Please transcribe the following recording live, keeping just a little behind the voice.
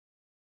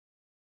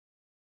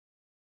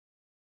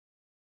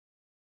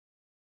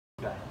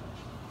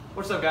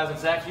What's up guys,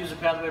 it's Zach, Huse of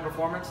PathWeigh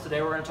Performance.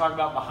 Today we're going to talk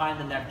about behind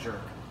the neck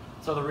jerk.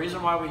 So the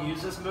reason why we use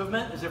this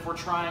movement is if we're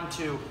trying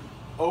to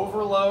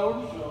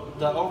overload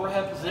the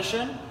overhead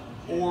position,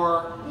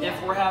 or if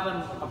we're having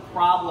a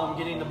problem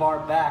getting the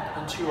bar back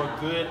into a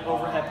good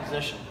overhead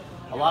position.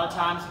 A lot of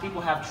times people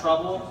have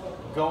trouble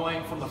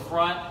going from the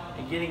front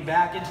and getting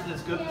back into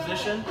this good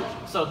position.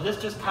 So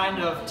this just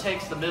kind of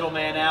takes the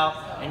middleman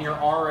out and you're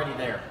already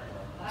there.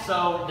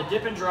 So the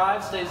dip and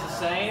drive stays the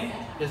same.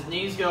 His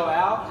knees go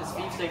out, his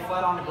feet stay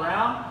flat on the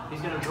ground.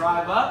 He's going to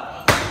drive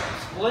up,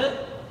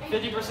 split,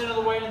 50% of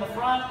the weight in the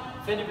front,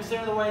 50%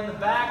 of the weight in the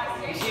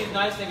back. You see he's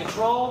nice and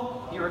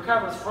controlled. He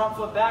recovers front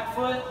foot, back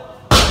foot.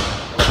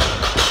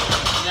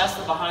 And that's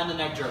the behind the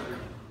neck jerk.